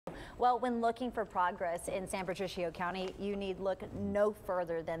Well, when looking for progress in San Patricio County, you need look no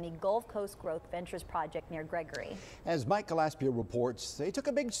further than the Gulf Coast Growth Ventures project near Gregory. As Mike Gillespie reports, they took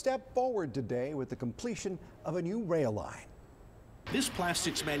a big step forward today with the completion of a new rail line. This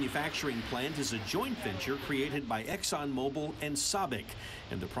plastics manufacturing plant is a joint venture created by ExxonMobil and Sabic,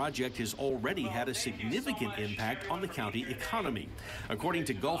 and the project has already had a significant impact on the county economy. According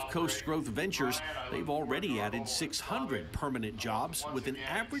to Gulf Coast Growth Ventures, they've already added 600 permanent jobs with an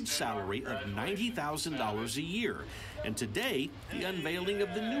average salary of $90,000 a year. And today, the unveiling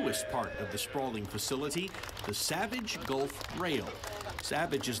of the newest part of the sprawling facility, the Savage Gulf Rail.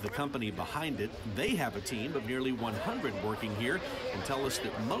 Savage is the company behind it. They have a team of nearly 100 working here and tell us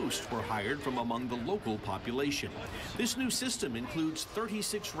that most were hired from among the local population. This new system includes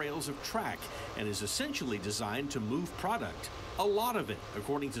 36 rails of track and is essentially designed to move product. A lot of it,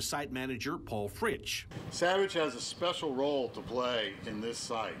 according to site manager Paul Fritsch. Savage has a special role to play in this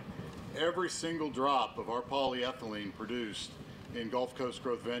site. Every single drop of our polyethylene produced in Gulf Coast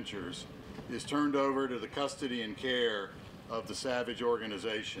Growth Ventures is turned over to the custody and care of the Savage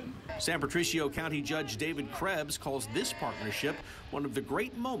organization. San Patricio County Judge David Krebs calls this partnership one of the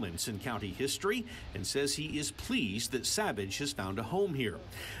great moments in county history and says he is pleased that Savage has found a home here.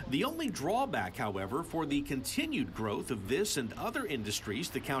 The only drawback, however, for the continued growth of this and other industries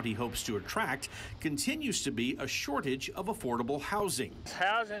the county hopes to attract continues to be a shortage of affordable housing.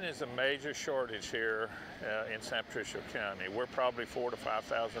 Housing is a major shortage here in San Patricio County. We're probably 4,000 to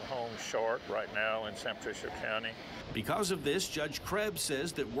 5,000 homes short right now in San Patricio County. Because of this, Judge Krebs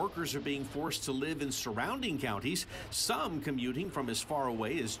says that workers are being forced to live in surrounding counties, some commuting from as far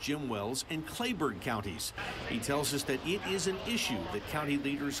away as Jim Wells and Clayburgh counties. He tells us that it is an issue that county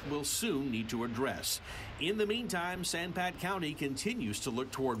leaders will soon need to address. In the meantime, San Pat County continues to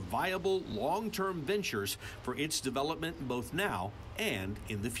look toward viable long-term ventures for its development both now and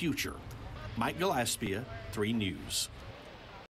in the future. Mike Gillespie, 3 News.